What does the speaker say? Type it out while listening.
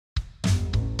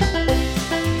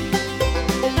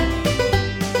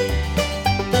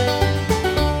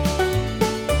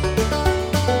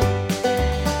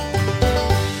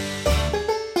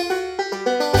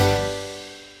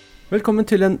Velkommen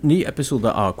til en ny episode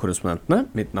av Korrespondentene.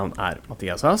 Mitt navn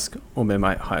Mathias Ask, og med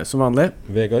meg har jeg som vanlig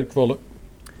Vegard Kvåle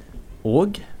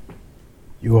og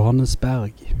Johannes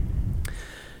Berg.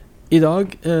 I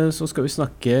dag så skal vi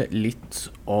snakke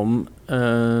litt om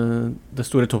det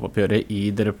store toppoppgjøret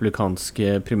i det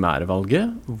republikanske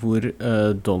primærvalget, hvor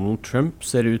Donald Trump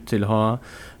ser ut til å ha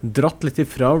dratt litt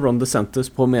ifra Ron DeSantis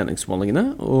på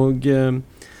meningsmålingene, og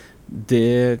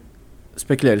det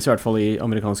spekuleres i hvert fall i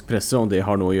amerikansk presse, og det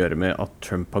har noe å gjøre med at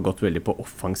Trump har gått veldig på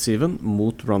offensiven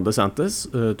mot Ron DeSantis.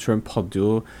 Trump hadde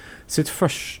jo sitt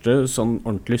første sånn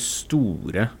ordentlig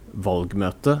store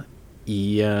valgmøte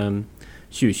i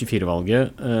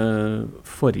 2024-valget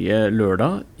forrige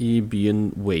lørdag i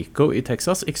byen Waco i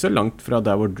Texas, ikke så langt fra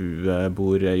der hvor du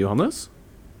bor, Johannes.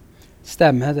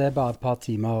 Stemmer, det bare et par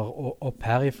timer opp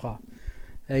herifra.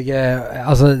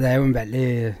 Altså, det jo en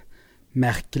veldig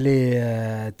merkelig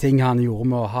ting han gjorde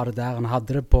med å ha det der. Han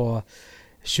hadde det på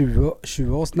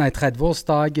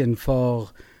 30-årsdagen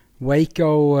for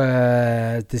Waco,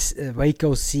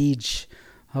 Waco Siege.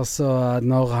 Altså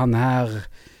når han her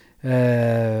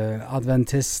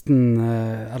adventisten,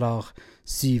 eller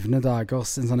syvende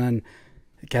dagers, en sånn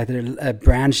hva heter det,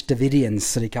 Branch Davidian,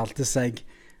 som de kalte seg,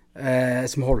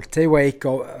 som holdt til i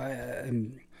Waco.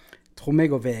 Tror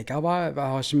meg og Vegard har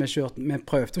ikke vi kjørt, vi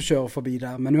prøvde å kjøre forbi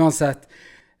der, men uansett,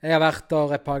 jeg har vært der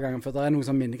et par ganger, for det noe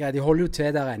sånn minnegreier. De holder jo til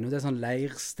der ennå, det sånn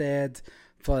leirsted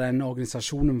for den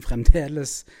organisasjonen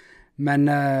fremdeles, men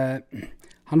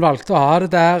han valgte å ha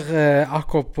det der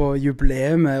akkurat på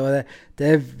jubileet, og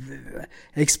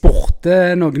jeg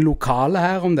spurte noen lokale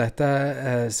her om dette,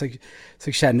 så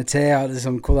jeg kjenner til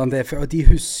liksom, hvordan det og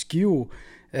de husker jo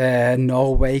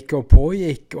når Waco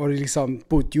pågikk, og de liksom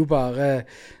bodde jo bare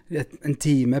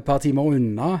et par timer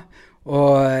unna,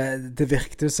 og det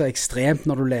virket jo så ekstremt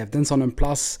når du levde en sånn en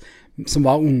plass som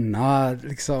var unna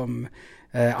liksom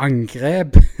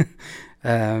angrep.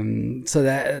 Så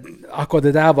akkurat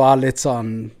det der var litt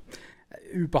sånn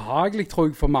ubehagelig, tror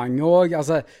jeg, for mange også.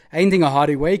 Altså, en ting å ha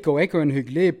det i Waco en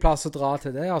hyggelig plass å dra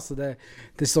til det, altså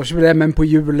det står ikke på det, men på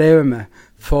jubileumet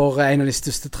for en av de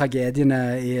største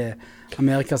tragediene i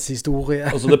Amerikas historie.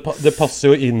 Altså det passer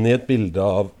jo inn i et bilde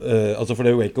av, altså for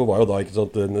det Waco var jo da ikke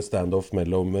sant, en standoff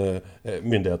mellom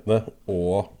myndighetene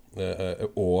og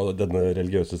denne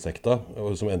religiøse sekta,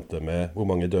 som endte med hvor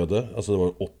mange døde. Altså det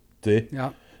var 80, ja.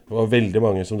 Det var veldig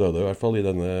mange som døde i hvert fall i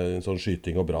denne sånn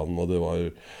skyting og brann, og det var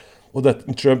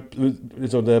Trump,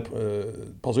 liksom det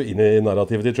passer jo inn i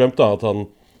narrativet til Trump da, at han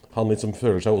liksom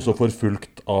føler seg også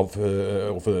forfulgt av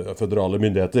føderale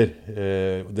myndigheter.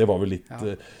 Det var vel litt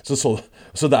ja. Så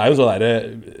det jo en sånn der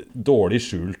dårlig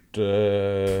skjult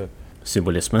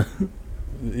symbolisme.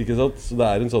 Ikke sant? Så det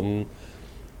en sånn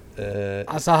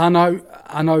altså han har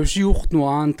jo ikke gjort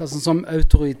noe annet, altså som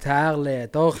autoritær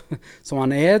leder som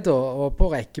han og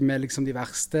på rekke med liksom de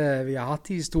verste vi har hatt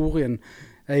i historien,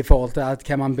 i forhold til at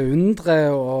hvem han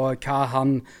beundrer, og hva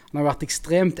han har vært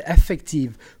ekstremt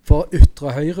effektiv for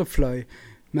ytre høyrefløy.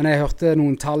 Men jeg hørte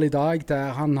noen tall i dag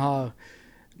der han har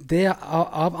det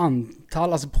av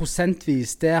antall, altså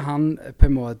prosentvis, det han på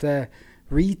en måte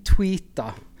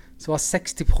retweetet, så var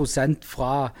 60%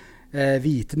 fra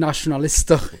hvite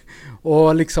nasjonalister,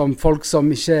 og liksom folk som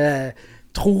ikke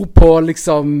tror på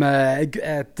liksom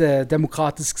et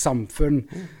demokratisk samfunn,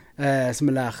 som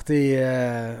jeg lærte i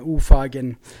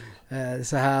O-fagen,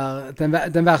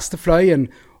 den verste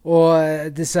fløyen, og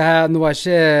disse her, nå var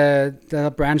ikke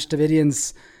det Branch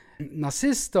Davidians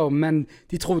nazister, men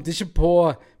de trodde ikke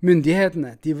på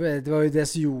myndighetene. Det var jo det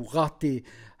som gjorde at de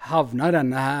havnet i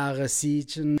denne her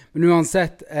siegen. Men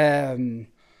uansett,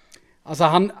 altså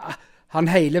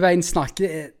han hele veien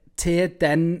snakker til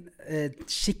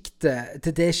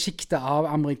det skiktet av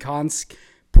amerikansk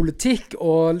politikk,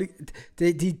 og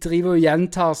de driver og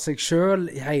gjentar seg selv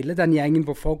i hele den gjengen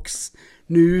på Fox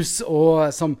News,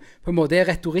 og som på en måte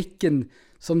retorikken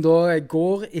som da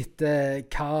går etter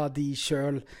hva de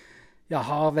selv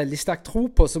har veldig sterk tro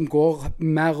på, som går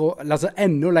altså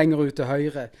enda lenger ut til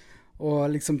høyre,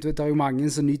 og liksom det jo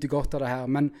mange som nyter godt av det her,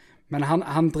 men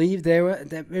han driver,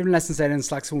 det vil nesten si en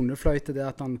slags hundefløyte, det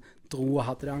at han dro og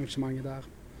hadde det arrangementet der.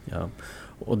 Ja,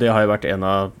 og det har jo vært en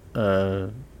av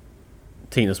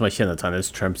tingene som har kjennetegnet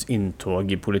Trumps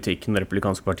inntog i politikken. Det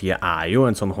republikanske partiet jo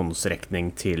en sånn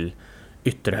håndsrekning til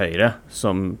ytre høyre,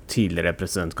 som tidligere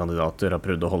presidentkandidater har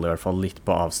prøvd å holde i hvert fall litt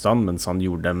på avstand, mens han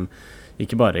gjorde dem,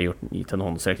 ikke bare gitt en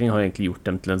håndsrekning, har egentlig gjort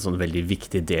dem til en sånn veldig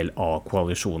viktig del av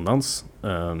koalisjonen hans.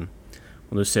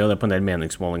 Og du ser jo det på en del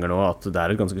meningsmålinger nå, at det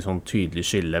et ganske sånn tydelig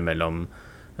skille mellom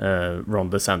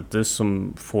Ron DeSantis,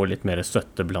 som får litt mer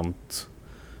støtte blant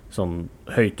sånn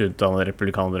høyt utdannede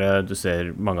republikanere. Du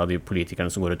ser mange av de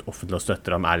politikerne som går ut offentlig og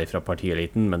støtter ham litt fra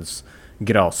partieliten, mens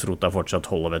grasrota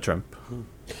fortsatt holder ved Trump.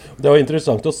 Det var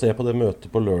interessant å se på det møtet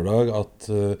på lørdag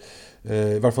at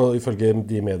i hvert fall ifølge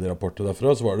de medierapportene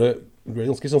derfra, så ble det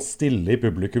ganske sånn stille i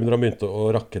publikum når han begynte å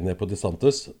rakke ned på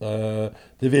DeSantis.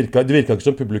 Det virket ikke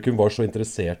som publikum var så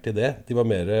interessert i det. De var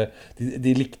mer,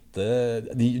 de likte,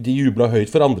 de jublet høyt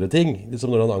for andre ting,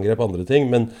 liksom når han angrep andre ting,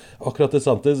 men akkurat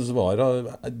DeSantis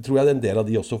tror jeg en del av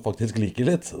de også faktisk liker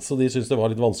litt, så de synes det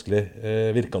var litt vanskelig,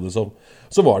 virket det som.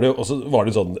 Så var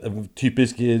det sånn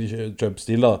typisk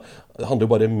Trump-stil da, det handler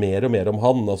jo bare mer og mer om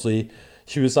han, altså i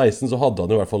 2016 så hadde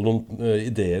han i hvert fall noen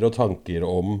ideer og tanker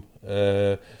om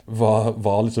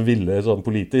hva liksom ville sånn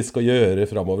politisk å gjøre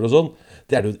fremover og sånn.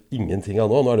 Det det jo ingenting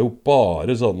av nå. Nå det jo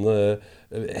bare sånn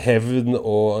hevn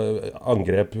og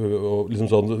angrep og liksom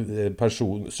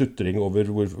sånn suttring over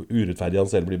hvor urettferdig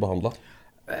han selv blir behandlet.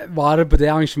 Var det på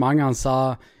det arrangementet han sa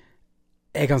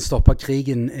jeg kan stoppe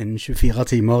krigen innen 24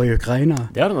 timer i Ukraina?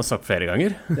 Det har han sagt flere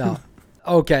ganger. Ja.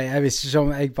 Ok, jeg visste ikke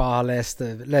om jeg bare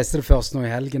leste det først nå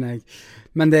i helgen.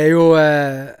 Men det jo,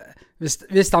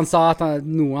 hvis han sa at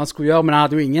noe han skulle gjøre, men han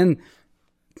hadde jo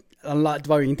det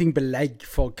var jo ingenting belegg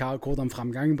for hvordan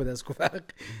fremgangen på det skulle være.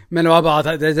 Men det var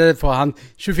bare det for han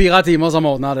 24 timer som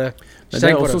ordnet det. Men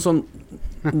det også sånn,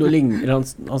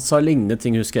 han sa lignende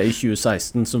ting, husker jeg, i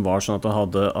 2016, som var sånn at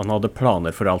han hadde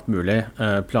planer for alt mulig.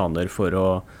 Planer for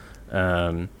å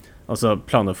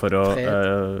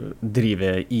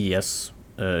drive IS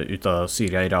ut av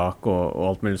Syria, Irak og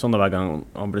alt mulig sånn. Og hver gang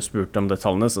han ble spurt om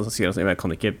detaljene, så sier han sånn, jeg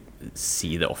kan ikke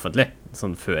si det offentlig,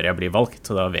 sånn før jeg blir valgt,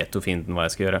 så da vet jo fienden hva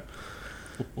jeg skal gjøre.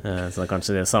 Så det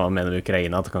kanskje det samme med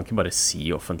Ukraina, at han kan ikke bare si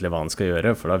offentlig hva han skal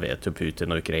gjøre, for da vet jo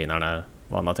Putin og ukrainerne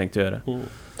hva han har tenkt å gjøre.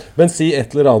 Men si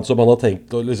et eller annet som han har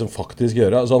tenkt å liksom faktisk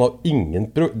gjøre. Altså han har ingen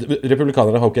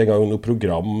republikanerne har jo ikke engang noe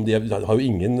program, de har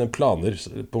jo ingen planer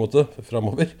på en måte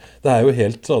fremover. Det jo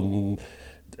helt sånn,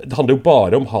 det handler jo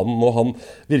bare om han, og han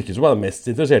virker som han mest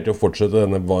interessert i å fortsette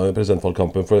denne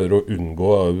presidentvalgkampen for å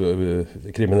unngå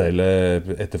kriminelle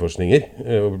etterforskninger,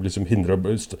 og liksom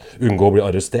unngå å bli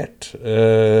arrestert.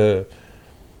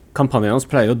 Kampanjen hans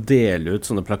pleier å dele ut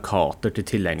sånne plakater til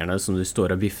tilhengerne som de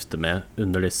står og vifter med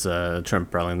under disse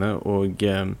Trump-rallyene, og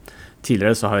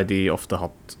tidligere så har de ofte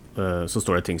hatt så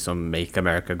står det ting som Make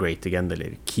America Great Again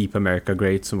eller Keep America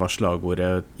Great, som var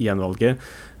slagordet i gjenvalget.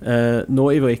 Nå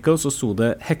i Waco så sto det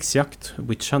heksjakt,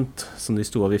 witch hunt, som de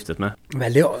sto og viftet med.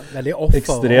 Veldig offerorientert.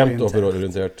 Ekstremt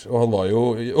offerorientert. Og han var jo,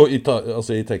 og i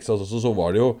Texas også, så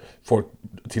var det jo folk,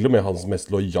 til og med hans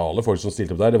mest lojale folk som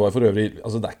stilte opp der. Det var for øvrig,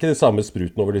 altså det ikke det samme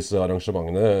spruten over disse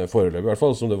arrangementene, foreløpig i hvert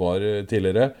fall, som det var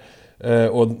tidligere.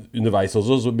 Og underveis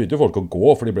også så begynte jo folk å gå,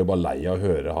 for de ble bare lei av å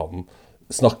høre han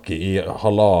snakke i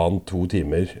 1,5-2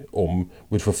 timer om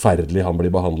hvor forferdelig han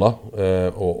blir behandlet,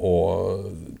 og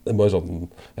det bare sånn,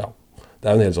 ja,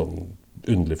 det en helt sånn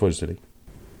underlig forestilling.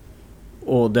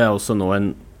 Og det også nå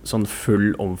en sånn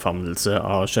full omfavnelse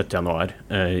av 6. januar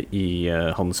i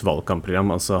hans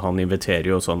valgkampprogram. Altså han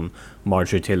inviterer jo sånn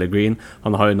Marjorie Taylor Greene.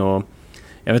 Han har jo nå,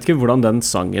 jeg vet ikke hvordan den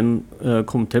sangen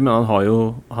kom til, men han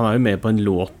er jo med på en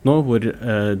låt nå hvor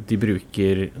de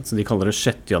bruker, altså de kaller det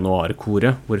 6.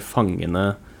 januar-koret, hvor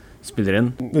fangene spiller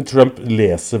inn. Men Trump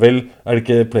leser vel, det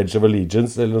ikke Pledge of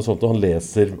Allegiance eller noe sånt, og han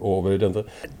leser over denne?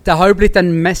 Det har jo blitt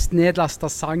den mest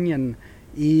nedlastet sangen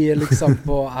i liksom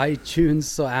på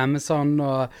iTunes og Amazon,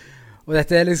 og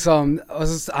dette liksom,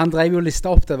 altså, han drev jo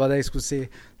lista opp det, var det jeg skulle si.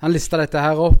 Han listet dette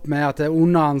her opp med at det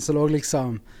under han så lå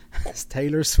liksom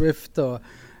Taylor Swift og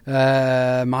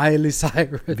Miley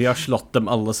Cyrus. Vi har slått dem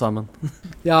alle sammen.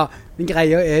 Ja, men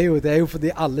greia det jo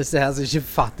fordi alle ser her som ikke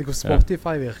fatter hvor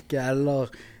Spotify virker, eller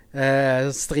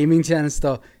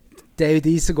streamingtjenester. Det jo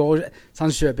de som går, så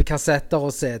han kjøper kassetter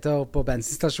og CD-er på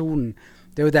bensinstasjonen.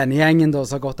 Det jo denne gjengen da,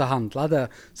 som har gått og handlet det,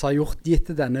 som har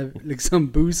gitt denne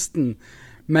liksom boosten.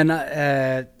 Men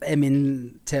min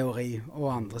teori og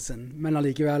andre sin. Men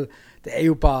allikevel, det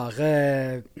jo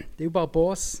bare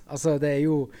bås. Altså, det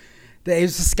jo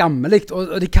så skammelig,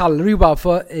 og de kaller det jo bare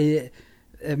for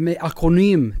med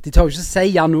akronym. De tar jo ikke å si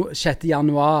 6.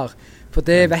 januar, for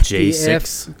det vet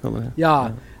J6,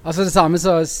 ja, altså det samme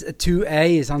som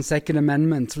 2A, sånn Second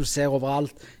Amendment, som du ser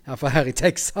overalt, i hvert fall her i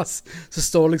Texas, så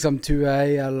står liksom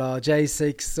 2A eller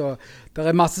J6, og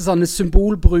det masse sånne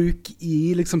symbolbruk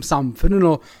i liksom samfunnet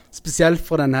nå, spesielt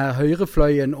fra denne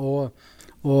høyrefløyen og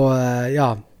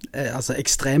altså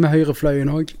ekstreme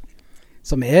høyrefløyen også,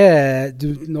 som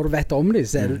når du vet om dem,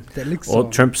 så det liksom...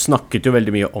 Og Trump snakket jo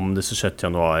veldig mye om disse 6.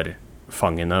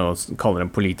 januar-fangene, og kaller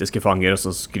dem politiske fanger, og så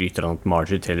skryter han at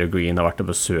Marjorie Taylor Greene har vært og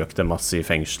besøkt dem masse i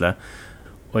fengselet.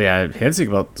 Og jeg helt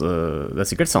sikker på at det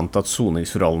sikkert sant at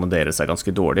soningsforholdene deres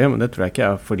ganske dårlige, men det tror jeg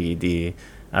ikke fordi de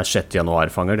 6.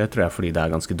 januar-fanger, det tror jeg fordi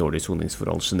det ganske dårlige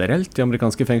soningsforhold generelt i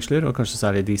amerikanske fengsler, og kanskje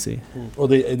særlig DC. Og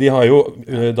de har jo,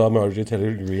 da Marjorie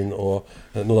Taylor Greene og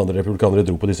noen andre republikanere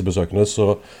dro på disse besøkene,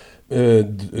 så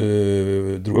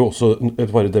dro jo også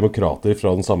et par demokrater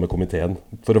fra den samme komiteen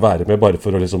for å være med, bare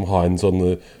for å liksom ha en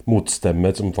sånn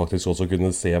motstemme som faktisk også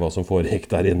kunne se hva som foregikk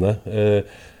der inne,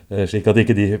 slik at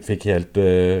ikke de fikk helt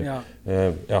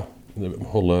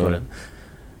holde...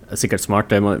 Sikkert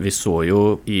smart. Vi så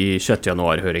jo i 6.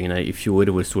 januar-høringene i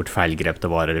fjor hvor stort feilgrep det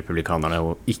var av republikanerne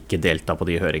å ikke delta på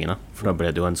de høringene, for da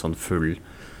ble det jo en sånn full...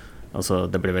 Altså,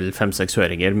 det ble vel 5-6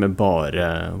 høringer med hvor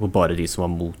bare de som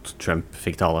var mot Trump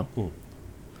fikk tale.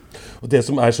 Og det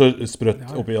som så sprøtt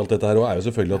oppi alt dette her også, jo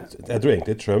selvfølgelig at jeg tror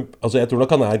egentlig Trump, altså jeg tror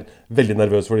nok han veldig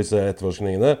nervøs for disse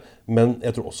etterforskningene, men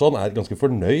jeg tror også han ganske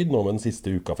fornøyd nå med den siste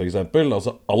uka for eksempel.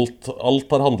 Altså alt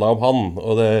har handlet om han,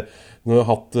 og nå har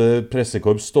jeg hatt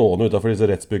pressekorps stående utenfor disse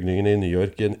rettsbygningene i New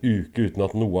York en uke uten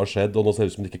at noe har skjedd, og nå ser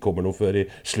det ut som det ikke kommer noe før i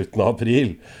slutten av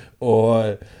april.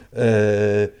 Og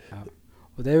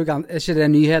og det jo ikke det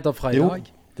nyheter fra i dag?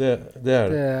 Jo, det det.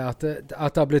 At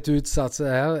det har blitt utsatt, så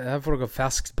her får dere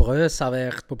ferskt brød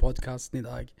servert på podcasten i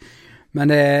dag. Men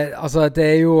altså,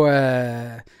 det jo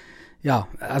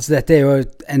altså dette jo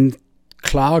en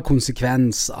klar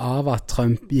konsekvens av at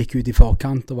Trump gikk ut i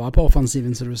forkant og var på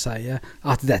offensiven, som du sier,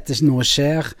 at dette ikke nå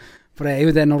skjer. For det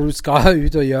jo det når du skal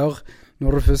ut og gjøre,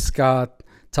 når du først skal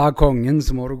ta kongen,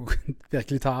 så må du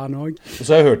virkelig ta han også.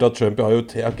 Så har jeg hørt at Trump har jo,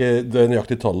 jeg har ikke det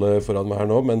nøyaktige tallet foran meg her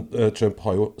nå, men Trump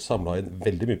har jo samlet inn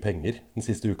veldig mye penger den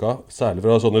siste uka, særlig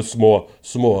fra sånne små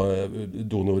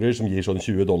donorer som gir sånn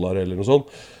 $20 eller noe sånt.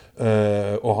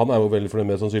 Og han jo veldig fornøyd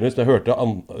med sannsynligvis. Jeg hørte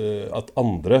at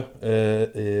andre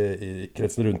i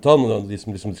kretsen rundt han, de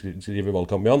som liksom skriver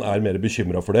valgkampen, mer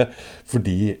bekymret for det,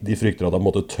 fordi de frykter at han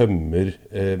måtte tømmer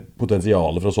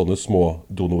potensialet fra sånne små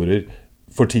donorer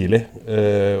for tidlig,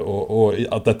 og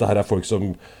at dette her folk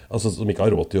som ikke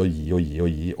har råd til å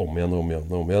gi om igjen, og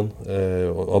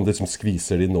han liksom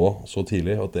skviser de nå så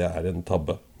tidlig, at det en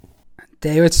tabbe.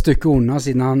 Det jo et stykke unna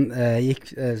siden han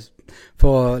gikk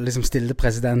for å liksom stille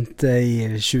president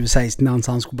i 2016, da han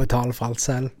sa han skulle betale for alt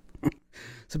selv.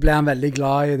 Så ble han veldig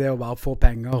glad i det å bare få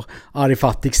penger av de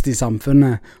fattigste i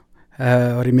samfunnet,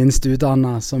 og de minst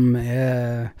utdannede, som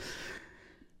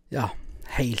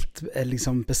helt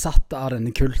liksom besatt av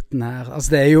denne kulten her.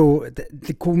 Altså det jo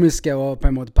det komiske og på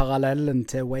en måte parallellen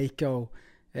til Waco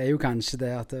jo kanskje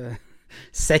det at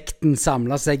sekten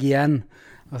samler seg igjen.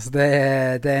 Altså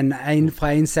det en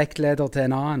fra en sektleder til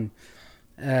en annen.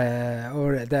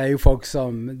 Og det jo folk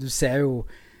som, du ser jo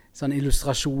sånne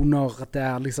illustrasjoner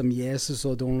der liksom Jesus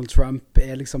og Donald Trump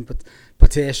liksom på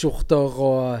t-skjorter,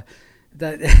 og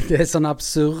det sånn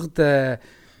absurd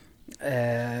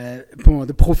på en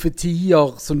måte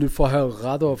profetier som du får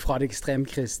høre da, fra de ekstremt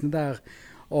kristne der,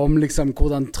 om liksom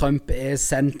hvordan Trump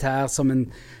sendt her som en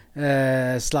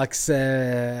slags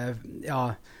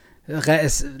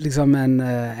liksom en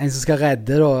som skal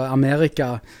redde da,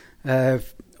 Amerika,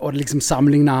 og liksom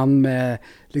sammenligner han med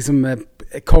liksom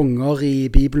konger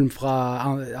i Bibelen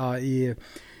fra i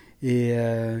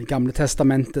Gamle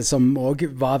Testamentet som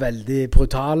også var veldig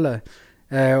brutale,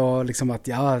 og liksom at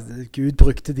Gud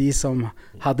brukte de som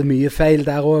hadde mye feil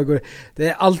der også, og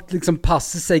det alt liksom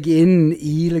passer seg inn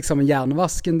i liksom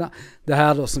hjernevasken da. Det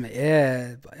her da som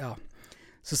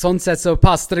så sånn sett så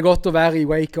passte det godt å være i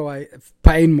Waco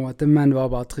på en måte, men det var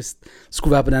bare trist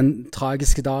skulle være på den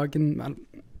tragiske dagen. Men,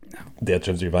 det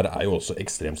Trump driver jo også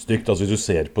ekstremt stygt. Altså hvis du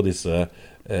ser på disse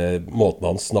måtene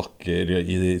han snakker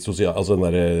i altså den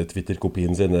der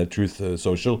Twitter-kopien sin, Truth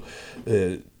Social,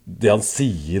 det han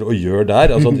sier og gjør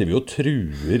der, altså han driver jo og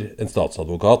truer en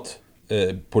statsadvokat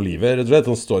på livet, rett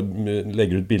og slett. Han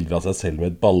legger ut bilder av seg selv med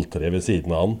et balltre ved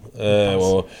siden av han,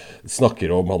 og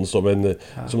snakker om han som han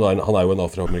jo en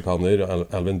afroamerikaner,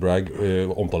 Alvin Bragg,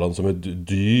 omtaler han som et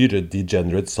dyr,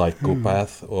 degenerate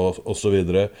psychopath, og så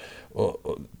videre. Og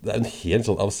det en helt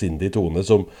sånn avsindig tone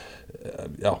som,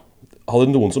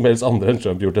 hadde noen som helst andre enn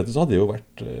Trump gjort dette, så hadde det jo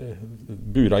vært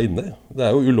bura inne.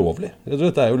 Det jo ulovlig. Jeg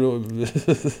tror det jo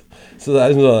så det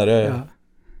liksom sånn der...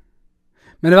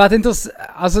 Men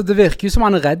altså det virker jo som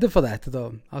han redd for dette da.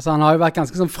 Altså han har jo vært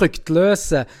ganske sånn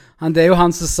fryktløse. Det jo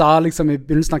han som sa liksom i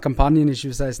begynnelsen av kampanjen i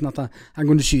 2016 at han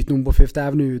kunne skyte noen på Fifth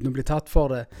Avenue uten å bli tatt for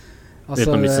det. Altså,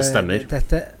 uten å miste stemmer.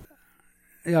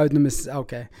 Uten å miste,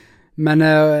 ok. Men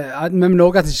også at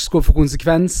det ikke skulle få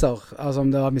konsekvenser, altså om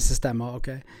det var miste stemmer,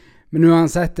 ok. Men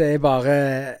uansett, det bare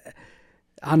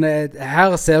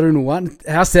her ser du noe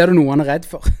han redd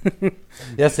for.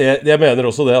 Jeg mener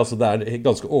også det, altså det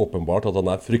ganske åpenbart at han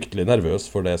fryktelig nervøs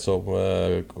for det som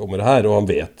kommer her, og han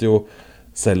vet jo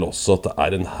selv også at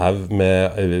det en haug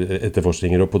med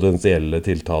etterforskninger og potensielle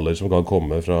tiltaler som kan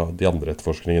komme fra de andre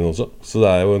etterforskningene også. Så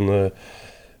det jo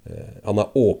han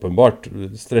åpenbart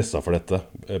stresset for dette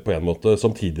på en måte,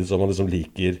 samtidig som han liksom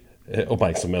liker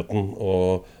oppmerksomheten,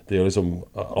 og det liksom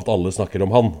at alle snakker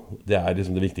om han. Det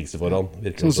liksom det viktigste for han.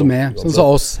 Sånn som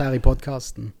oss her i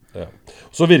podcasten. Ja.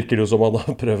 Så virker det jo som han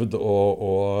har prøvd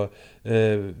å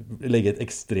legge et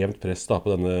ekstremt press da,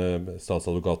 på denne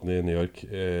statsadvokaten i New York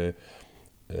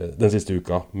den siste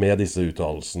uka, med disse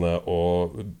uttalelsene,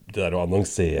 og det der å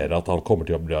annonsere at han kommer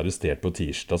til å bli arrestert på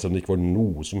tirsdag, selv om det ikke var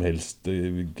noe som helst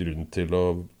grunn til å...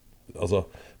 Altså,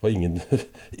 det var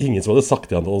ingen som hadde sagt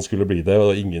til han at han skulle bli det, og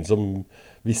det var ingen som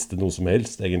visste noe som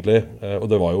helst, egentlig. Og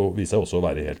det viser seg også å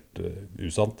være helt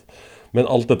usant. Men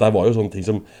alt dette var jo sånne ting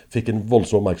som fikk en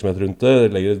voldsom oppmerksomhet rundt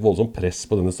det, legger et voldsomt press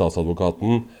på denne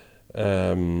statsadvokaten.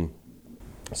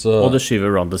 Og det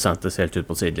skyver Ron DeSantis helt ut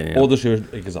på sidelinjen. Og det skyver,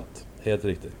 ikke sant. Helt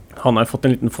riktig. Han har fått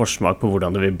en liten forsmak på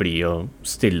hvordan det vil bli å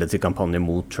stille til kampanje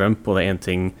mot Trump, og det en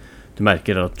ting du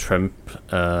merker at Trump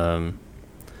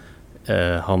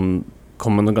han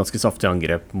kom med noen ganske saftige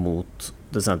angrep mot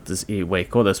DeSantis i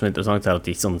Waco. Det som interessant at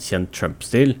i sånn kjent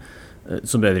Trump-stil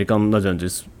så behøver ikke han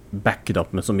nødvendigvis backe det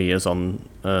opp med så mye sånn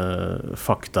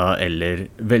fakta eller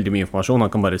veldig mye informasjon.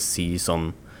 Han kan bare si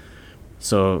sånn.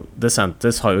 Så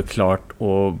DeSantis har jo klart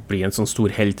å bli en sånn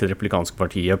stor helt til det republikanske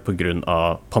partiet på grunn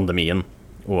av pandemien,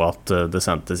 og at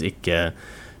DeSantis ikke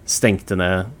stengte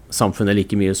ned samfunnet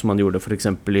like mye som han gjorde for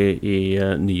eksempel i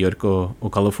New York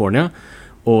og California.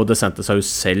 Og DeSantis har jo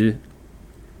selv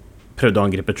prøvd å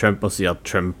angripe Trump og si at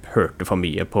Trump hørte for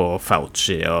mye på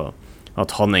Fauci, og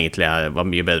at han egentlig var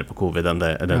mye bedre på covid enn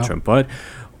det Trump var.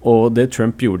 Og det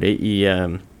Trump gjorde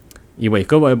i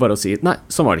Waco var jo bare å si, nei,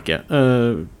 sånn var det ikke.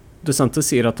 DeSantis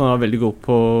sier at han var veldig god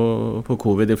på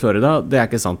covid i Florida. Det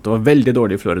ikke sant. Det var veldig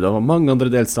dårlig i Florida. Det var mange andre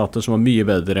delstater som var mye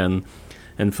bedre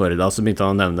enn Florida. Så begynte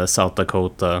han å nevne South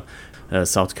Dakota,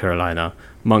 South Carolina,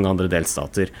 mange andre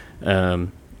delstater.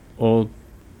 Og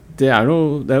det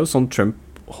jo sånn Trump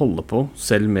holder på,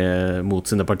 selv mot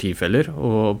sine partifeller,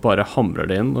 og bare hamrer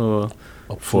det inn og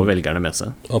får velgerne med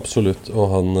seg. Absolutt, og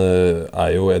han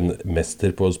jo en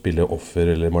mester på å spille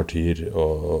offer eller martyr,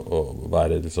 og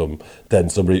være liksom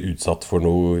den som blir utsatt for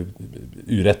noe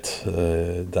urett.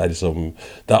 Det liksom,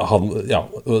 han, ja,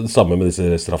 samme med disse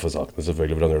straffesakene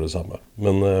selvfølgelig, for han gjør det samme.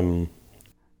 Men...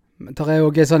 Det jo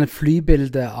også et sånn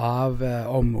flybilde av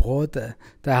området,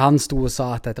 der han stod og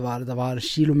sa at det var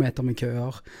kilometer med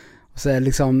køer, og så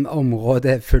liksom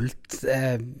området fullt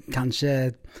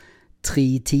kanskje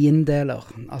 3/10.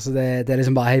 Altså det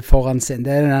liksom bare helt foran sin.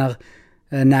 Det den der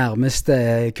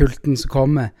nærmeste kulten som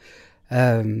kommer.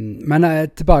 Men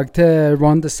tilbake til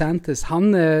Ron DeSantis.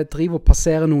 Han driver og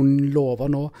passerer noen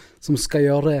lover nå som skal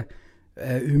gjøre det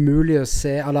umulig å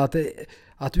se, eller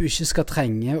at du ikke skal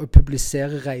trenge å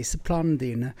publisere reiseplanene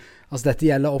dine. Altså dette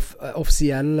gjelder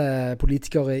offisielle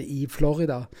politikere i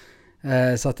Florida.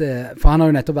 For han har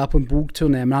jo nettopp vært på en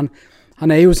bokturné, men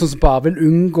han jo sånn som bare vil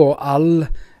unngå all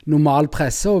normal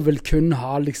presse, og vil kun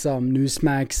ha liksom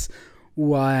Newsmax,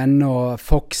 OAN og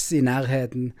Fox i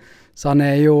nærheten. Så han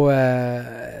jo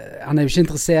ikke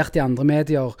interessert i andre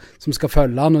medier som skal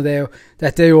følge han, og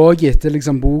dette jo også etter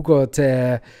liksom boka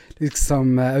til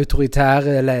liksom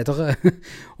autoritære ledere,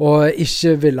 og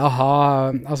ikke ville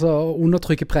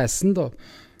undertrykke pressen da,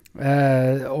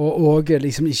 og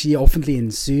liksom ikke gi offentlig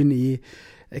innsyn i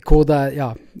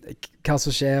hva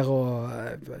som skjer, og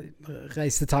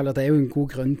reisedetaljer. Det jo en god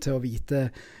grunn til å vite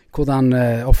hvordan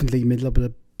offentlige midler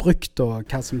blir brukt, og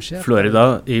hva som skjer.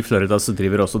 I Florida så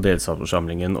driver også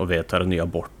delstatsforsamlingen og vedtar en ny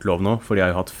abortlov nå, for de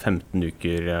har jo hatt 15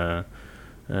 uker,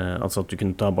 altså at du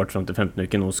kunne ta abort frem til 15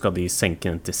 uker, nå skal de senke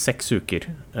den til 6 uker.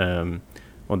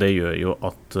 Og det gjør jo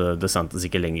at DeSantis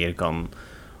ikke lenger kan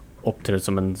opptre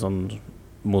som en sånn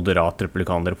moderat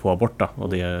republikaner på abort da,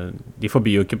 og de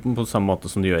forbyr jo ikke på samme måte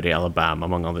som de gjør i Alabama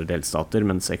og mange andre delstater,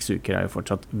 men 6 uker jo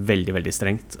fortsatt veldig, veldig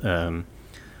strengt.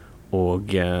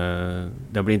 Og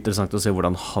det blir interessant å se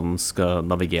hvordan han skal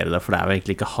navigere det, for det jo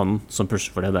egentlig ikke han som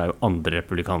pusher for det, det jo andre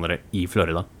republikanere i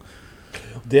Florida.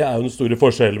 Det jo den store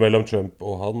forskjellen mellom Trump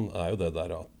og han, jo det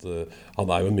der at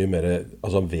han jo mye mer,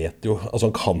 altså han vet jo,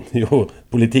 altså han kan jo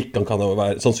politikk, han kan jo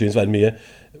sannsynligvis være mye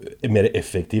mer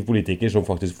effektiv politiker som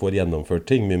faktisk får gjennomført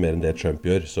ting, mye mer enn det Trump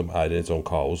gjør, som et sånn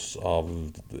kaos av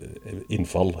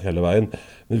innfall hele veien.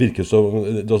 Men det virker som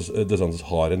DeSantis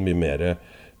har en mye mer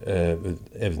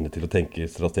evne til å tenke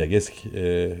strategisk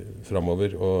fremover,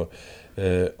 og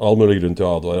all mulig grunn til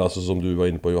å advare, altså som du var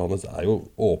inne på, Johannes, han har jo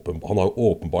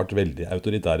åpenbart veldig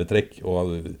autoritære trekk, og han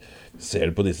ser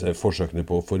det på disse forsøkene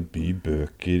på å forby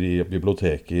bøker i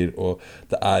biblioteker, og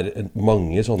det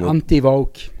mange sånne...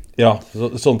 Anti-woke. Ja,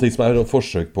 sånne ting som noen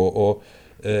forsøk på å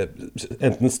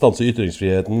enten stanse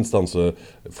ytringsfriheten, stanse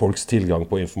folks tilgang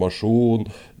på informasjon,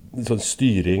 sånn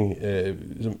styring,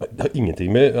 det har ingenting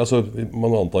med, altså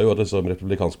man antar jo at det som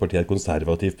republikansk parti et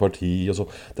konservativt parti, og så,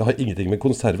 det har ingenting med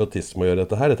konservatisme å gjøre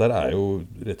dette her jo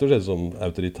rett og slett sånn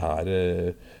autoritære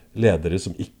ledere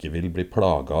som ikke vil bli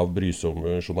plaget av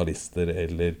brysomme journalister,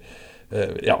 eller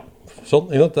ja,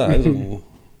 sånn, det en sånn...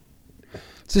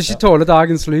 Så ikke tåler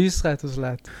dagens lys, rett og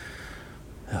slett.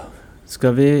 Ja.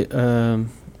 Skal vi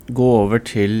gå over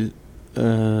til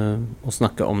å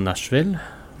snakke om Nashville,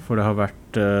 for det har vært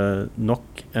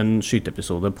nok en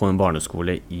skyteepisode på en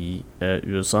barneskole i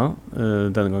USA.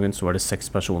 Denne gangen så var det 6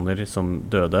 personer som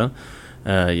døde.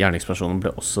 Gjerningspersonen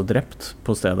ble også drept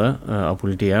på stedet av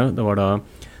politiet. Det var da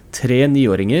 3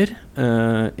 9-åringer,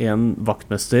 en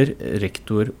vaktmester,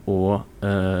 rektor og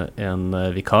en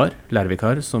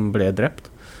lærervikar som ble drept.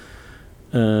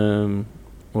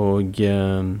 Og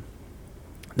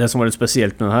det som var litt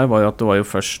spesielt med det her var jo at det var jo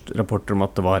først rapporter om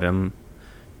at det var en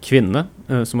kvinne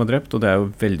som var drept, og det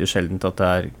jo veldig sjeldent at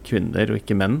det kvinner og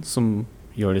ikke menn som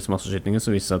gjør disse masseskytninger, så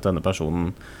viser det at denne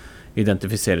personen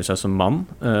identifiserer seg som mann,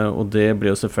 og det blir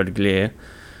jo selvfølgelig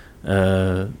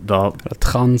da...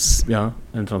 Ja,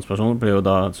 en transperson blir jo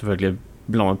da selvfølgelig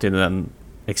blandet inn i den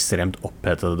ekstremt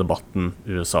opphetede debatten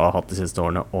USA har hatt de siste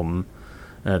årene om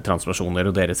transpersoner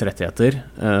og deres rettigheter,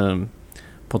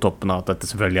 på toppen av at dette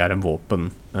selvfølgelig en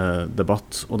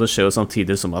våpendebatt, og det skjer jo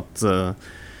samtidig som at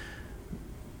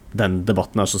den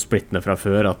debatten så splittende fra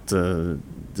før at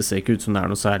det ser ikke ut som det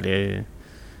noe særlig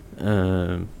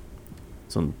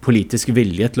sånn politisk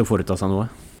vilje til å foreta seg noe.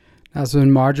 Altså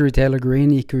Marjorie Taylor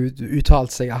Greene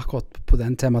uttalte seg akkurat på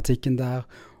den tematikken der,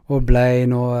 og ble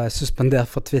nå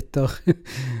suspendert fra Twitter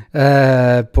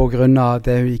på grunn av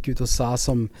det hun gikk ut og sa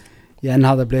som igjen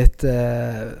hadde blitt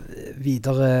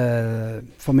videre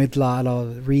formidlet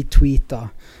eller retweetet,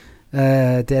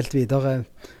 delt videre.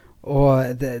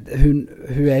 Og hun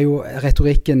jo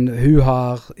retorikken hun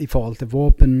har i forhold til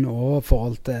våpen og i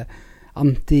forhold til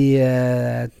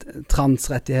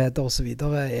anti-transrettigheter og så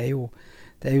videre det jo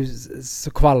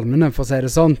så kvalmende for å si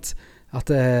det sånt at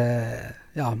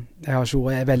ja, jeg har ikke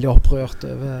vært veldig opprørt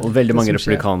over og veldig mange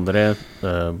republikanere,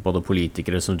 både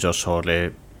politikere som Josh Hawley,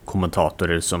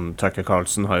 kommentatorer som Tucker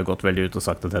Carlson har jo gått veldig ut og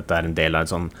sagt at dette en del av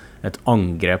et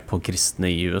angrep på kristne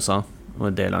i USA og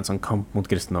en del av en sånn kamp mot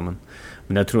kristendommen.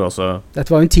 Men jeg tror også...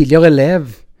 Dette var jo en tidligere elev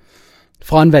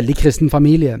fra en veldig kristen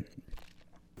familie.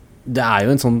 Det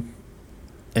jo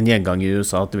en gjengang i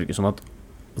USA at det virker som at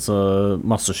altså,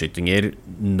 masseskytinger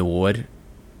når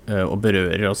og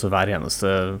berører altså hver eneste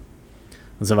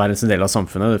del av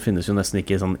samfunnet. Det finnes jo nesten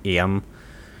ikke sånn en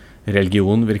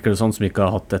religion, virker det sånn, som ikke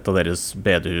har hatt et av deres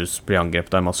bedehus bli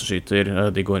angrepet av masseskyter.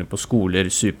 De går inn på skoler,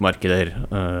 supermarkeder.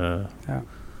 Ja.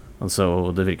 Altså,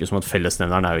 det virker som at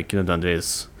fellesnevneren jo ikke nødvendigvis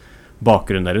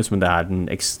bakgrunnen deres, men det den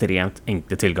ekstremt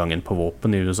enkle tilgangen på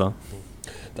våpen i USA.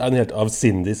 Det en helt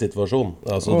avsindig situasjon.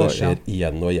 Altså, det skjer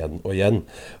igjen og igjen og igjen.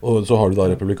 Og så har du da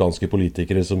republikanske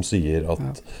politikere som sier at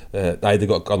nei, det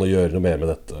går ikke an å gjøre noe mer med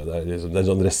dette. Det liksom, det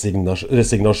en sånn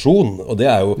resignasjon, og det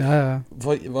jo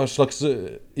hva slags...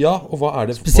 Ja, og hva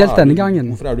det? Spesielt denne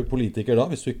gangen. Hvorfor du politiker da,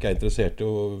 hvis du ikke interessert i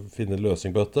å finne en løsning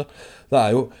på dette? Det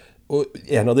jo... Og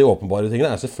en av de åpenbare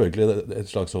tingene selvfølgelig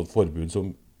et slags sånt forbud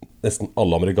som nesten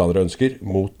alle amerikanere ønsker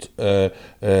mot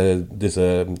disse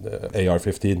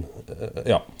AR-15,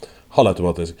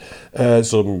 halvautomatisk,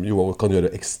 som jo kan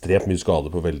gjøre ekstremt mye skade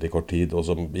på veldig kort tid, og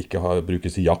som ikke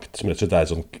brukes i jakt, som rett og slett et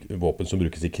sånt våpen som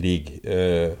brukes i krig.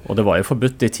 Og det var jo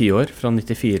forbudt i 10 år, fra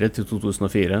 94 til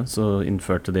 2004, så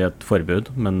innførte de et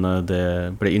forbud, men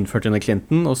det ble innført under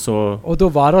Clinton, og så... Og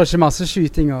da var det ikke masse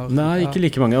skytinger? Nei, ikke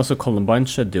like mange. Altså Columbine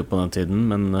skjedde jo på den tiden,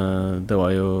 men det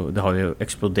har jo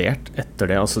eksplodert etter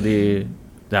det. Altså det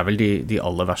vel de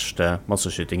aller verste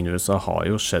masseskytingene i USA har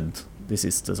jo skjedd de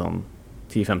siste sånn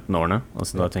 10-15 årene.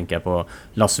 Altså da tenker jeg på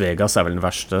Las Vegas vel den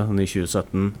verste. I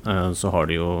 2017 så har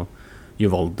de jo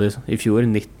Uvalde i fjor,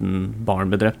 19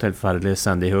 barn bedrept, helt forferdelig.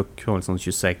 Sandy Hook, var sånn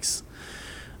 26.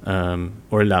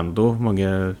 Orlando,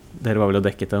 dere var vel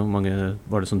dekket det, hvor mange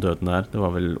var det som døde der? Det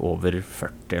var vel over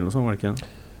 40 eller noe sånt, var det ikke det?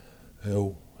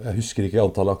 Jo, jeg husker ikke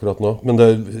antallet akkurat nå, men det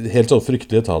helt sånn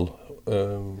fryktelige tall.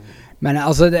 Men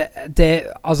altså,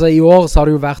 altså i år så har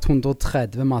det jo vært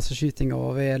 130 masseskytinger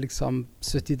over liksom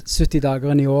 70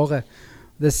 dager i året.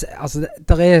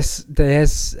 Når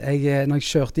jeg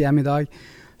kjørte hjem I dag,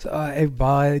 så jeg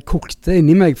bare kokte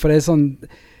inni meg, for det sånn,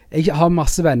 jeg har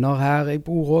masse venner her, jeg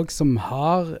bor også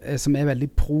som veldig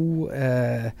pro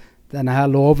denne her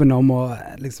loven om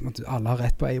liksom, at alle har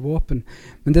rett på å eie våpen.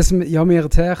 Men det som gjør meg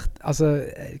irritert, altså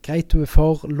greit du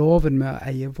for loven med å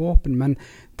eie våpen, men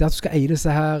det at du skal eie disse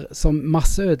her som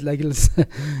masseødeleggelse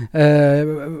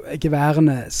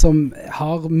geværene, som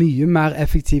har mye mer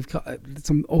effektiv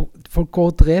liksom, og folk går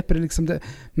og dreper det liksom det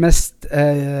mest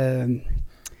kan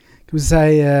vi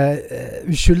si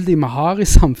uskyldige vi har I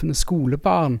samfunnet,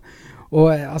 skolebarn.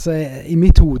 Og altså, I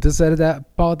mitt hode så det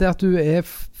bare det at du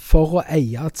for å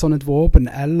eie et sånt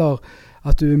våpen, eller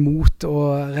at du mot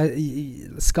å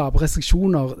skape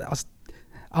restriksjoner. Altså,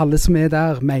 alle som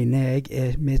der, mener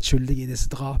jeg medskyldige I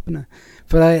disse drapene.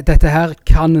 For dette her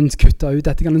kan en kutte ut,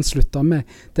 dette kan en slutte med.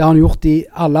 Det har en gjort I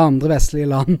alle andre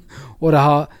vestlige land, og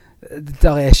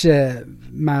der ikke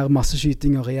mer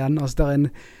masseskytinger igjen. Altså, der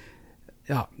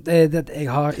jeg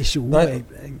har ikke ord.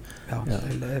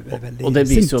 Og det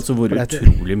viser jo også hvor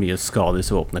utrolig mye skade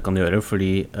disse våpnene kan gjøre,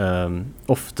 fordi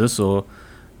ofte så,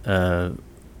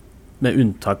 med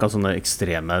unntak av sånne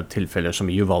ekstreme tilfeller som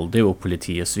I Uvalde, og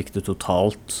politiet svikter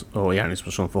totalt, og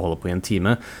gjerningspersonen får holde på I en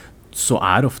time, så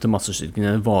ofte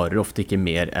masseskytingene varer ofte ikke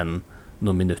mer enn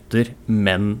noen minutter,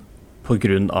 men på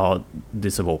grunn av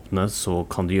disse våpnene så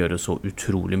kan de gjøre så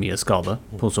utrolig mye skade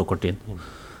på så kort tid.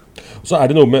 Så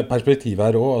det noe med perspektiv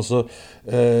her også,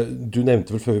 altså, du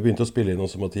nevnte vel før vi begynte å spille inn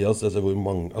også, Mathias, altså, hvor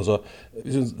mange, altså,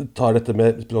 hvis vi tar dette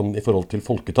med I forhold til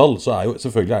folketall, så jo,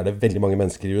 selvfølgelig det veldig mange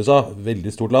mennesker I USA,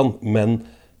 veldig stort land, men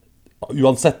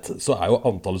uansett så jo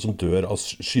antallet som dør av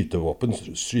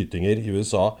skytinger I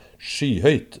USA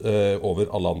skyhøyt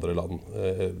over alle andre land,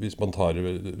 hvis man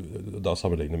da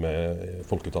sammenligner med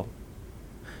folketall.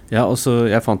 Ja, også,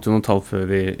 jeg fant jo noen tall før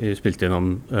vi spilte inn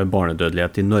om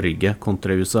barnedødelighet I Norge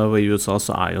kontra USA, og I USA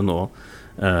så jo nå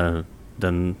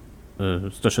den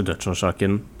største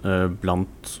dødsårsaken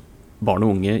blant barn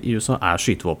og unge I USA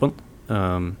skytevåpen,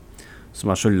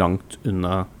 som så langt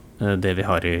unna det vi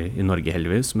har I Norge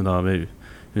heldigvis, men da med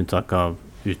unntak av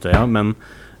Utøya, men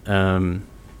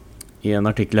I en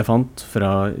artikkel jeg fant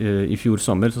fra I fjor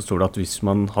sommer, så står det at hvis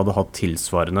man hadde hatt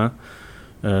tilsvarende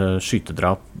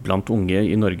skytedrap blant unge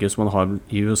I Norge som man har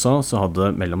I USA, så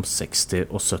hadde mellom 60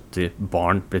 og 70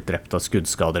 barn blitt drept av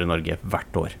skuddskader I Norge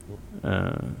hvert år.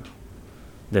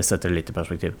 Det setter det litt I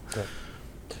perspektiv.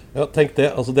 Ja, tenk det.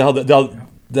 Altså, det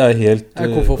helt...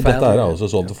 dette altså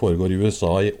sånn at det foregår I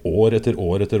USA I år etter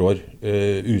år etter år,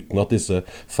 uten at disse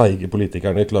feige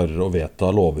politikerne klarer å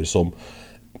vedta lover som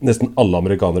nesten alle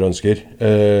amerikanere ønsker.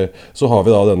 Så har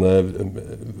vi da denne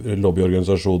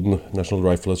lobbyorganisasjonen National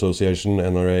Rifle Association,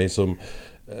 NRA, som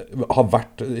har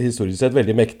vært historisk sett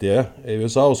veldig mektige I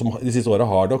USA, og som de siste årene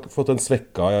har nok fått en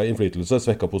svekket innflytelse,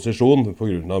 svekket posisjon, på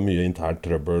grunn av mye internt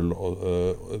trøbbel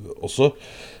også.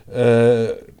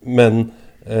 Men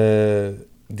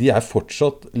de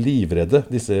fortsatt livredde,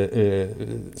 disse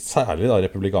særlig da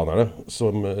republikanerne,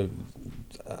 som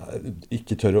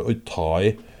ikke tør å ta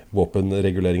I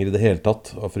våpenreguleringer I det hele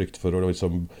tatt, av frykt for å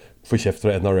liksom få kjeft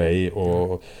fra NRA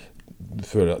og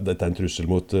føle at dette en trussel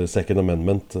mot Second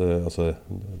Amendment, altså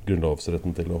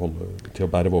grunnlovsretten til å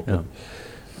bære våpen. Ja.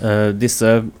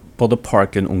 Disse, både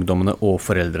Parkland-ungdommene og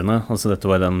foreldrene, altså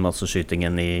dette var den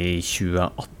masseskytingen I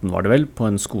 2018 var det vel, på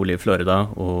en skole I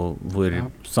Florida, og hvor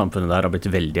samfunnet der har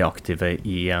blitt veldig aktive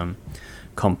I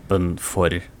kampen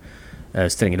for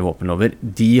strengere våpenlover.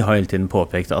 De har hele tiden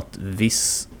påpekt at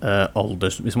hvis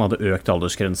man hadde økt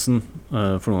aldersgrensen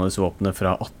for noen av disse våpnene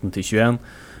fra 18 til 21,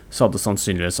 så hadde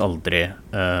sannsynligvis aldri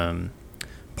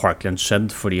Parkland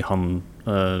skjedd, fordi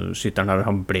skytteren her,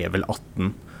 han ble vel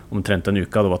 18 omtrent en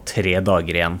uke, det var 3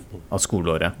 dager igjen av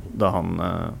skoleåret da han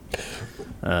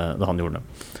gjorde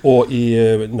det. Og I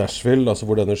Nashville, altså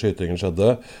hvor denne skytingen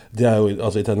skjedde, det jo,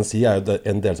 altså I Tennessee det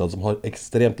en delstat som har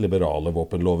ekstremt liberale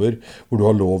våpenlover, hvor du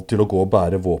har lov til å gå og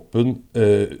bære våpen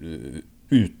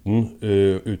uten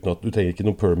at du trenger ikke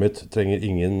noen permit, trenger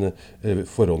ingen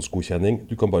forhåndsgodkjenning,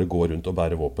 du kan bare gå rundt og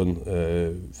bære våpen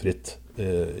fritt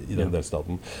I den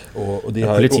delstaten. Og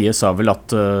politiet sa vel at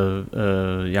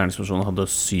gjerningspersonen hadde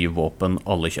 7 våpen,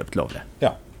 alle kjøpt lovlig.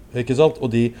 Ja, ikke sant? Og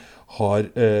de har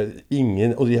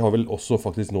ingen, og de har vel også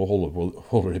faktisk nå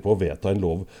holder de på å vedta en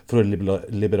lov for å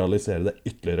liberalisere det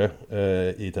ytterligere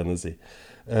I Tennessee.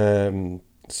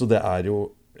 Så det jo,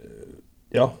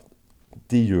 ja,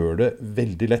 de gjør det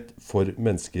veldig lett for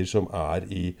mennesker som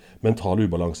I mental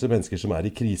ubalanse, mennesker som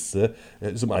I krise,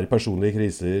 som I personlige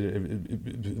kriser,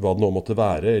 hva det nå måtte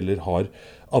være, eller har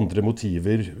andre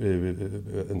motiver,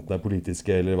 enten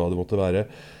politiske eller hva det måtte være.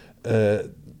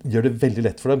 gjør det veldig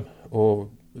lett for dem å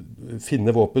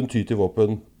finne våpen, ty til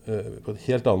våpen, på en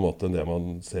helt annen måte enn det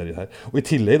man ser her. Og i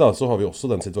tillegg da, så har vi også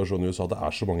den situasjonen i USA, det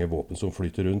så mange våpen som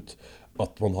flyter rundt,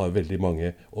 at man har veldig mange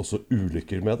også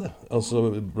ulykker med det. Altså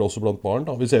også blant barn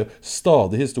da. Vi ser jo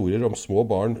stadig historier om små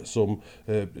barn som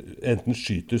enten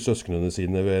skyter søsknene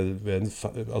sine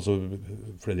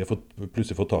fordi de har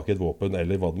plutselig fått tak i et våpen,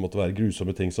 eller hva det måtte være,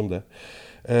 grusomme ting som det.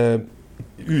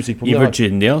 I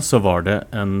Virginia så var det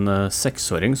en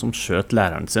 6-åring som skjøt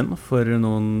læreren sin for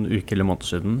noen uker eller måneder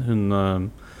siden.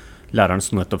 Læreren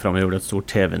sto nettopp frem og gjorde et stort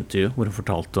TV-intervju hvor hun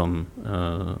fortalte om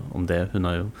det. Hun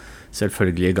jo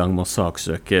selvfølgelig i gang med å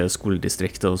saksøke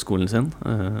skoledistriktet og skolen sin.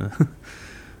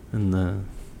 Men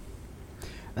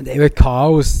det jo et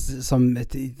kaos som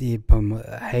de på en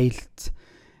måte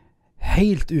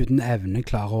helt uten evne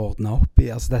klarer å ordne opp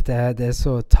i. Altså det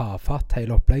så tafatt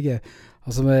hele opplegget.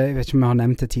 Altså, jeg vet ikke om jeg har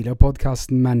nevnt det tidligere i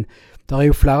podcasten, men det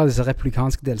jo flere av disse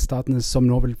republikanske delstatene som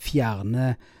nå vil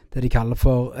fjerne det de kaller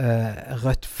for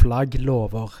rødt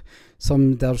flagg-lover,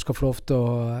 der du skal få lov til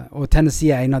å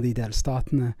Tennessee en av de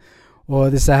delstatene.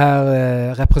 Og disse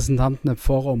her representantene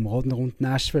for områdene rundt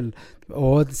Nashville,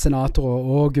 og senatorer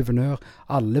og guvernør,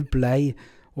 alle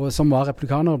og som var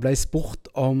republikanere, ble spurt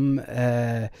om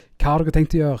hva dere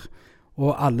tenkt å gjøre,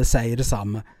 og alle sier det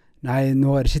samme. Nei,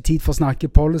 nå det ikke tid for å snakke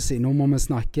policy, nå må vi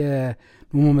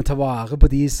ta vare på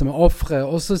de som offre,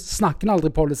 og så snakker vi aldri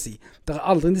policy. Det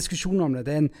aldri en diskusjon om det,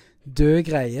 det en død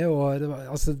greie, og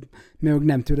altså, vi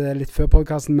nevnte jo det litt før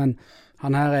podcasten, men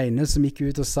han her ene som gikk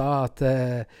ut og sa at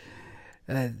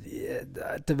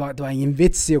det var ingen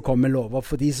vits i å komme med lover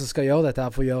for de som skal gjøre dette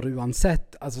her, for å gjøre det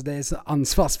uansett. Altså det så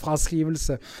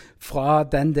ansvarsfraskrivelse fra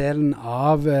den delen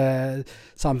av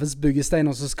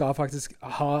samfunnsbyggesteiner som skal faktisk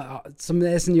som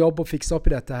det sin jobb å fikse opp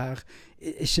i dette her,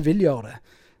 ikke vil gjøre det.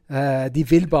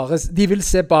 De vil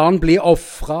se barn bli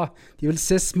offret. De vil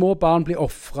se små barn bli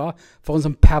offret for en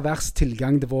sånn pervers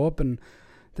tilgang til våpen.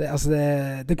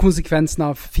 Det konsekvensen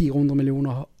av 400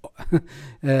 millioner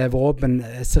våpen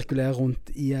sirkulerer rundt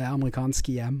i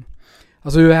amerikanske hjem.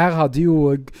 Altså hun her hadde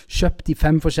jo kjøpt i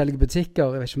 5 forskjellige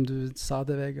butikker. Jeg vet ikke om du sa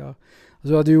det, Vegard.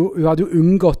 Altså, hun hadde jo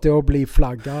unngått det å bli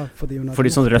flagget. Fordi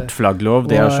sånn rødt flagglov,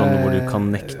 det sånn hvor du kan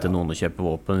nekte noen å kjøpe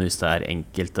våpen hvis det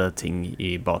enkelte ting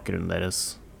i bakgrunnen deres.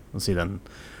 Si den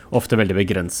ofte veldig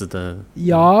begrensede.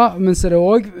 Ja, men så det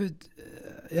også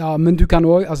ja, men du kan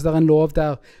også, altså det en lov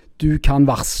der du kan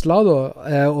varsle da,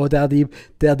 og der de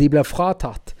blir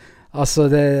fratatt. Altså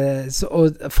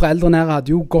og foreldrene her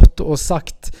hadde jo gått og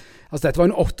sagt, altså dette var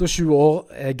en 28 år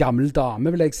gammel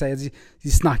dame, vil jeg si.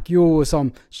 De snakker jo som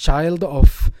child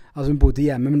of, altså hun bodde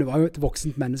hjemme, men det var jo et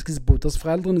voksent menneske som bodde hos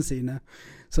foreldrene sine.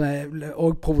 Så jeg ble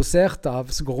også provosert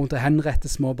av som går rundt og henretter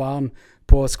små barn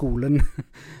på skolen.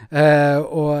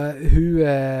 Og hun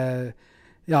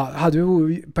hadde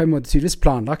jo på en måte tydeligvis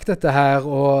planlagt dette her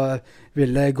og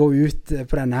ville gå ut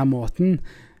på denne her måten.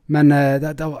 Men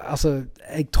altså,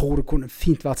 jeg tror det kunne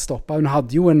fint vært stoppet. Hun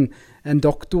hadde jo en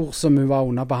doktor som hun var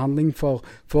under behandling for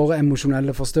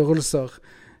emosjonelle forstyrrelser.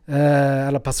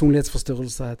 Eller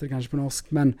personlighetsforstyrrelser heter det kanskje på norsk.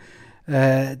 Men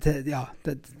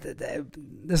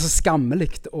det så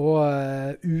skammelikt og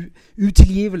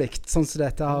utilgivelikt sånn som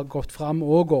dette har gått fram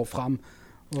og går fram.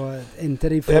 Og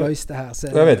inntil de får løst det her så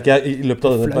jeg vet ikke, i løpet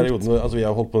av denne perioden altså vi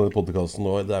har holdt på denne podcasten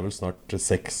nå, det vel snart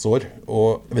 6 år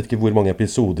og jeg vet ikke hvor mange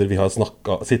episoder vi har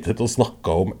sittet og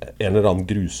snakket om en eller annen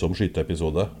grusom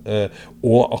skyteepisode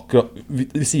og akkurat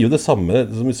vi sier jo det samme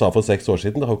som vi sa for 6 år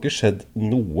siden, det har jo ikke skjedd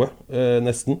noe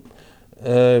nesten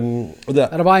og det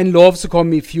var en lov som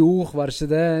kom i fjor, var det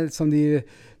ikke det som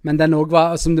men den også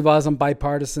var, som det var sånn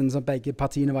bipartisan som begge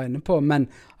partiene var inne på,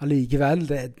 men allikevel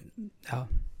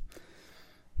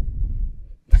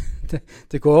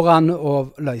det går an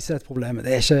å løse et problem.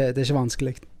 Det er ikke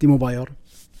vanskelig. De må bare gjøre det.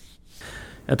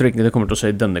 Jeg tror ikke det kommer til å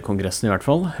skje i denne kongressen i hvert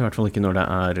fall. I hvert fall ikke når det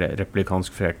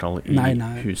republikansk flertall i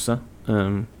huset.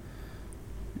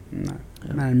 Nei.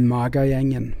 Men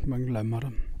MAGA-gjengen, man glemmer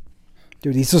det.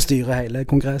 Det jo de som styrer hele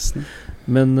kongressen.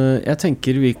 Men jeg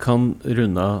tenker vi kan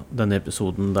runde av denne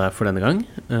episoden der for denne gang.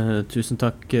 Tusen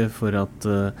takk for at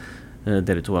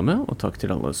dere to var med, og takk til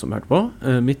alle som hørte på.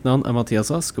 Mitt navn Mathias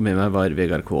Ask, og med meg var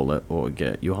Vegard Kåle og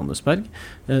Johannes Berg.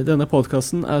 Denne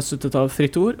podcasten støttet av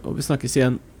Fritt Ord, og vi snakkes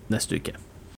igjen neste uke.